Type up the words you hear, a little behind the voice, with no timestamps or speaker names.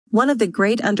One of the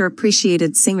great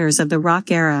underappreciated singers of the rock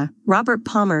era, Robert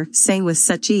Palmer sang with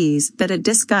such ease that it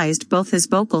disguised both his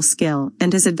vocal skill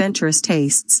and his adventurous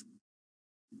tastes.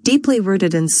 Deeply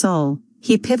rooted in soul,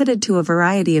 he pivoted to a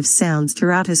variety of sounds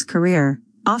throughout his career,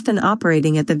 often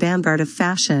operating at the vanguard of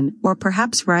fashion or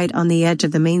perhaps right on the edge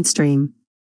of the mainstream.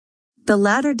 The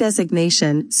latter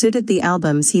designation suited the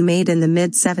albums he made in the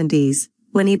mid-70s,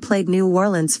 when he played New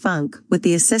Orleans funk with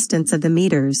the assistance of the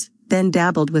Meters, then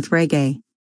dabbled with reggae.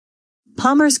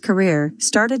 Palmer's career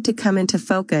started to come into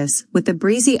focus with the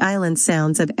breezy island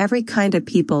sounds of Every Kind of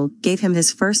People gave him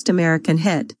his first American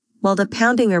hit, while the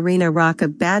pounding arena rock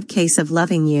of Bad Case of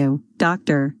Loving You,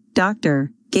 Doctor,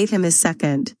 gave him his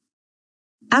second.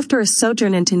 After a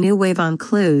sojourn into new wave on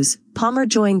Clues, Palmer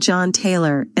joined John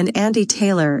Taylor and Andy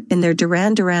Taylor in their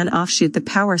Duran Duran offshoot The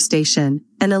Power Station,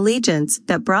 an allegiance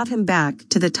that brought him back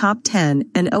to the top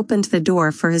 10 and opened the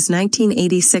door for his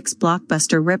 1986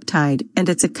 blockbuster Riptide and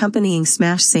its accompanying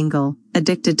smash single,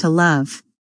 Addicted to Love.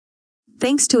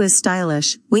 Thanks to his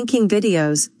stylish, winking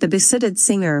videos, the besooted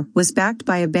singer was backed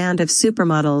by a band of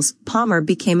supermodels. Palmer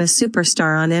became a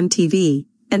superstar on MTV,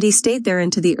 and he stayed there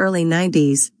into the early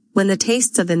 90s, when the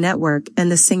tastes of the network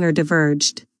and the singer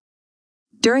diverged.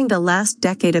 During the last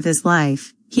decade of his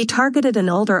life, he targeted an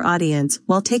older audience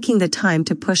while taking the time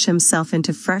to push himself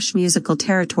into fresh musical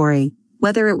territory,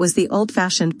 whether it was the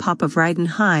old-fashioned pop of Ridin'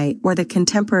 High or the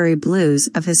contemporary blues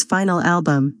of his final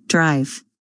album, Drive.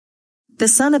 The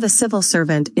son of a civil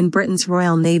servant in Britain's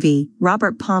Royal Navy,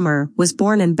 Robert Palmer was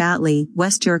born in Batley,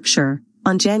 West Yorkshire,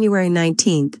 on January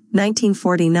 19,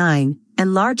 1949,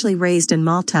 and largely raised in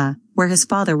Malta, where his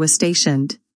father was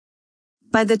stationed.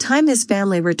 By the time his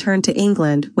family returned to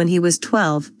England when he was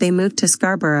 12, they moved to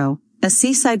Scarborough, a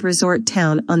seaside resort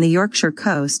town on the Yorkshire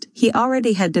coast. He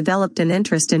already had developed an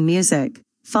interest in music,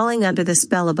 falling under the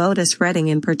spell of Otis Redding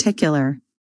in particular.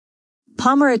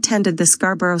 Palmer attended the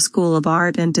Scarborough School of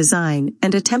Art and Design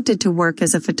and attempted to work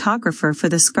as a photographer for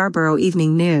the Scarborough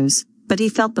Evening News, but he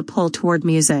felt the pull toward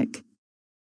music.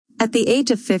 At the age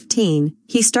of 15,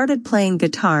 he started playing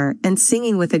guitar and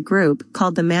singing with a group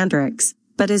called the Mandricks,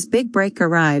 but his big break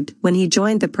arrived when he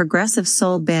joined the progressive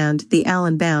soul band The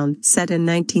Allen Bound, set in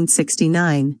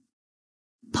 1969.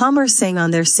 Palmer sang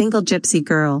on their single Gypsy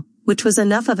Girl, which was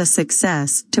enough of a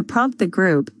success to prompt the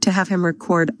group to have him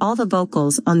record all the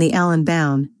vocals on The Allen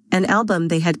Bound, an album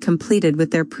they had completed with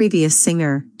their previous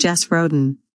singer, Jess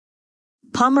Roden.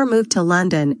 Palmer moved to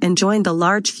London and joined the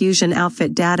large fusion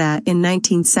outfit Dada in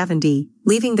 1970,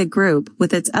 leaving the group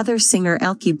with its other singer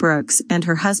Elkie Brooks and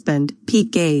her husband, Pete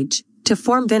Gage, to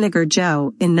form Vinegar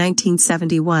Joe in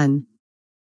 1971.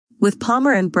 With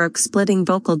Palmer and Brooks splitting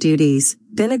vocal duties,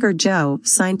 Vinegar Joe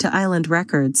signed to Island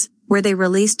Records, where they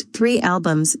released 3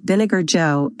 albums, Vinegar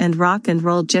Joe and Rock and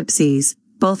Roll Gypsies,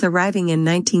 both arriving in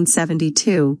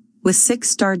 1972, with Six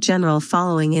Star General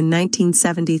following in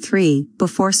 1973,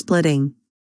 before splitting.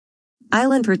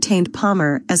 Island retained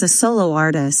Palmer as a solo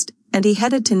artist, and he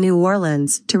headed to New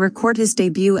Orleans to record his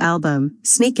debut album,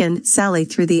 Sneakin' Sally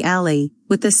Through the Alley,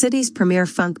 with the city's premier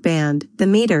funk band, The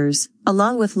Meters,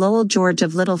 along with Lowell George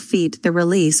of Little Feat. The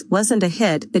release wasn't a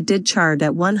hit. It did chart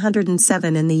at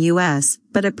 107 in the US,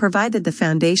 but it provided the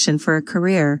foundation for a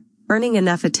career, earning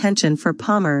enough attention for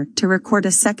Palmer to record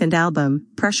a second album,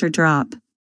 Pressure Drop.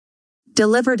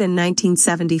 Delivered in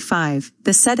 1975,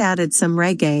 the set added some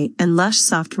reggae and lush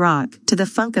soft rock to the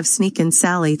funk of Sneakin'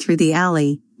 Sally Through the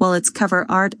Alley, while its cover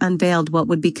art unveiled what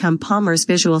would become Palmer's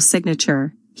visual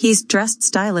signature. He's dressed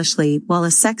stylishly while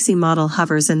a sexy model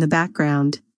hovers in the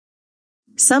background.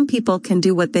 Some People Can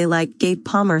Do What They Like gave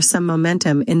Palmer some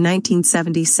momentum in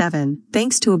 1977,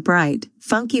 thanks to a bright,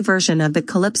 funky version of the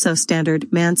calypso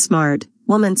standard Man Smart,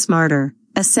 Woman Smarter,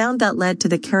 a sound that led to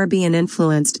the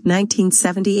Caribbean-influenced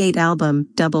 1978 album,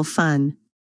 Double Fun.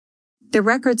 The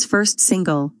record's first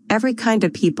single, Every Kind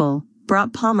of People,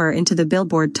 brought Palmer into the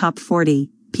Billboard Top 40,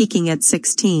 peaking at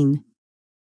 16.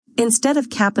 Instead of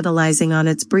capitalizing on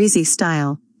its breezy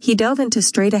style, he dove into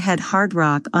straight-ahead hard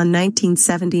rock on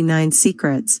 1979's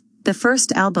Secrets, the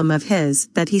first album of his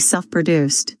that he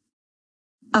self-produced.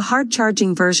 A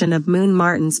hard-charging version of Moon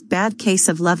Martin's Bad Case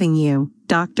of Loving You,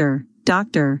 Doctor,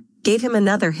 gave him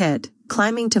another hit,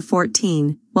 climbing to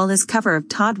 14, while his cover of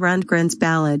Todd Rundgren's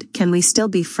ballad Can We Still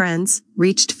Be Friends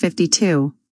reached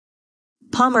 52.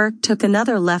 Palmer took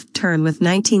another left turn with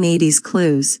 1980's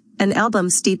Clues, an album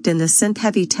steeped in the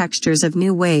synth-heavy textures of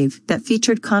new wave that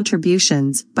featured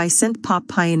contributions by synth-pop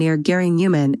pioneer Gary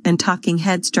Newman and Talking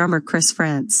Heads drummer Chris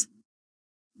Frantz.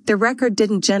 The record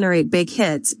didn't generate big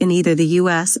hits in either the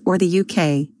US or the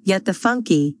UK, yet the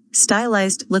funky,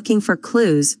 stylized Looking for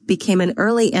Clues became an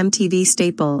early MTV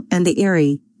staple, and the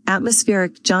eerie,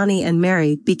 atmospheric Johnny and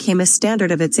Mary became a standard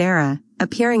of its era,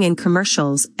 appearing in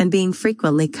commercials and being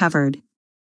frequently covered.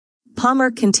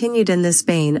 Palmer continued in this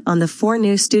vein on the 4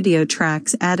 new studio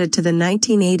tracks added to the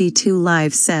 1982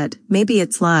 live set, Maybe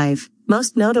It's Live,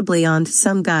 most notably on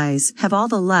Some Guys Have All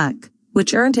the Luck,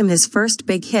 which earned him his first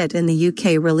big hit in the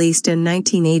UK, released in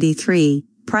 1983.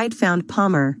 Pride found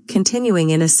Palmer continuing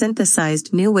in a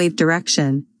synthesized new wave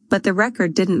direction, but the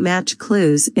record didn't match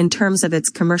Clues in terms of its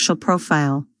commercial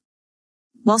profile.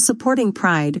 While supporting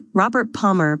Pride, Robert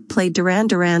Palmer played Duran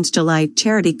Duran's July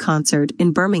charity concert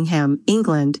in Birmingham,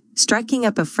 England, striking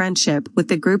up a friendship with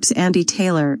the group's Andy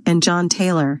Taylor and John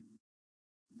Taylor.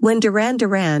 When Duran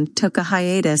Duran took a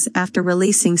hiatus after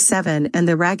releasing Seven and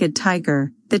the Ragged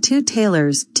Tiger, the two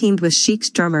Taylors teamed with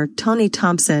Chic's drummer Tony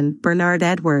Thompson. Bernard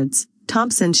Edwards,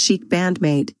 Thompson's Chic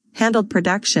bandmate, handled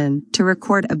production to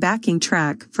record a backing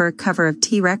track for a cover of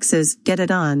T-Rex's Get It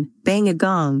On, Bang a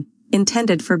Gong,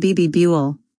 intended for B.B.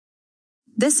 Buell.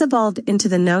 This evolved into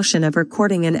the notion of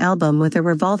recording an album with a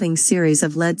revolving series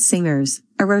of lead singers,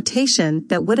 a rotation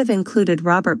that would have included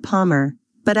Robert Palmer,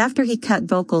 but after he cut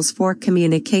vocals for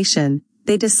Communication,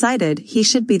 they decided he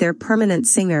should be their permanent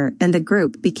singer and the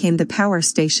group became the Power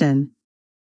Station.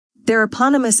 Their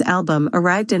eponymous album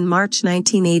arrived in March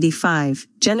 1985,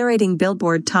 generating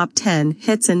Billboard Top 10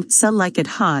 hits and Some Like It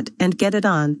Hot and Get It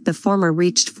On. The former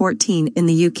reached 14 in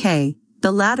the UK.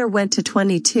 The latter went to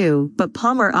 22, but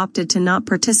Palmer opted to not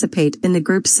participate in the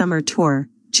group's summer tour,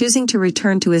 choosing to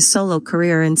return to his solo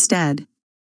career instead.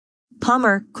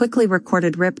 Palmer quickly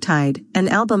recorded Riptide, an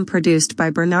album produced by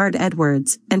Bernard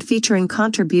Edwards and featuring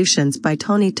contributions by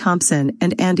Tony Thompson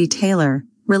and Andy Taylor,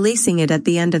 releasing it at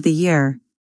the end of the year.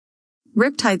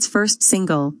 Riptide's first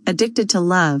single, Addicted to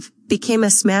Love, became a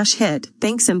smash hit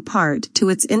thanks in part to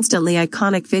its instantly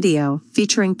iconic video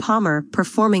featuring Palmer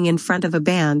performing in front of a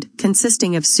band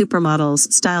consisting of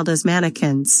supermodels styled as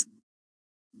mannequins.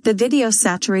 The video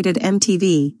saturated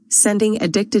MTV, sending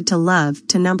Addicted to Love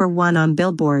to number 1 on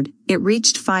Billboard. It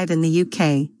reached 5 in the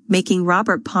UK, making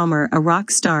Robert Palmer a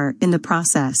rock star in the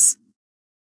process.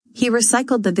 He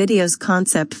recycled the video's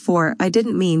concept for I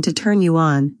Didn't Mean to Turn You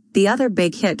On, the other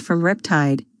big hit from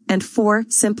Riptide, and for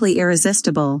Simply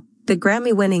Irresistible, the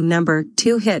Grammy-winning number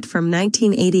 2 hit from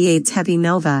 1988's Heavy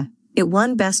Nova. It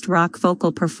won Best Rock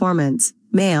Vocal Performance,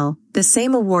 Male, the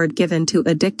same award given to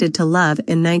Addicted to Love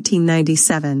in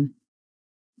 1997.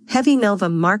 Heavy Nova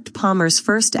marked Palmer's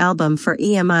first album for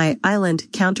EMI. Island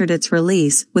countered its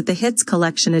release with the hits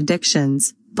collection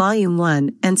Addictions, Volume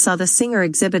 1, and saw the singer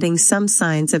exhibiting some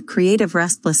signs of creative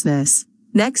restlessness.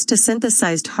 Next to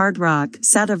synthesized hard rock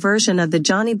sat a version of the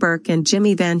Johnny Burke and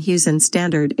Jimmy Van Heusen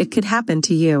standard It Could Happen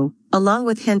to You, along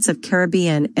with hints of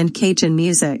Caribbean and Cajun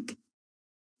music.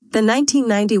 The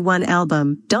 1991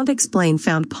 album, Don't Explain,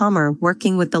 found Palmer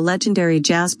working with the legendary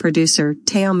jazz producer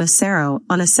Teo Macero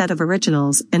on a set of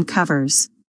originals and covers.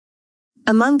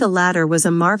 Among the latter was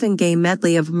a Marvin Gaye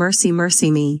medley of Mercy Mercy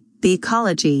Me, The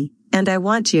Ecology, and I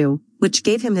Want You, which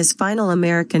gave him his final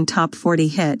American Top 40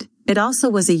 hit. It also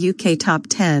was a UK Top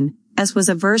 10, as was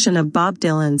a version of Bob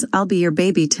Dylan's I'll Be Your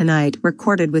Baby Tonight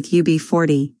recorded with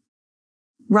UB40.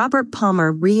 Robert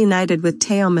Palmer reunited with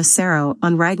Teo Macero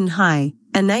on Ridin' High,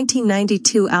 a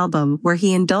 1992 album where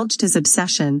he indulged his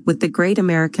obsession with the Great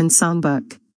American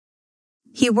Songbook.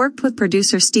 He worked with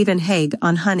producer Stephen Hague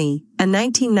on Honey, a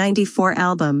 1994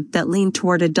 album that leaned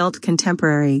toward adult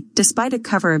contemporary, despite a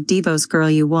cover of Devo's Girl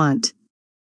You Want.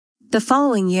 The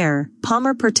following year,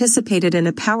 Palmer participated in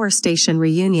a Power Station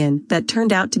reunion that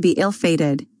turned out to be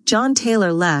ill-fated. John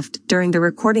Taylor left during the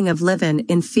recording of Livin'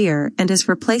 in Fear and his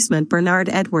replacement Bernard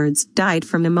Edwards died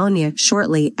from pneumonia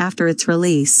shortly after its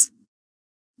release.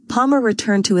 Palmer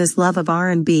returned to his love of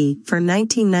R&B for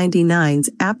 1999's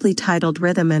aptly titled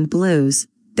Rhythm and Blues,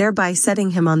 thereby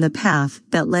setting him on the path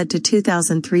that led to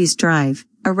 2003's Drive,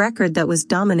 a record that was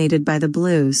dominated by the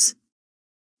blues.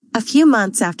 A few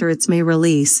months after its May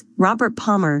release, Robert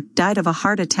Palmer died of a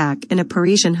heart attack in a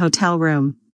Parisian hotel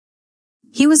room.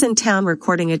 He was in town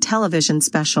recording a television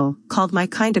special called My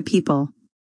Kind of People.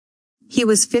 He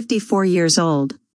was 54 years old.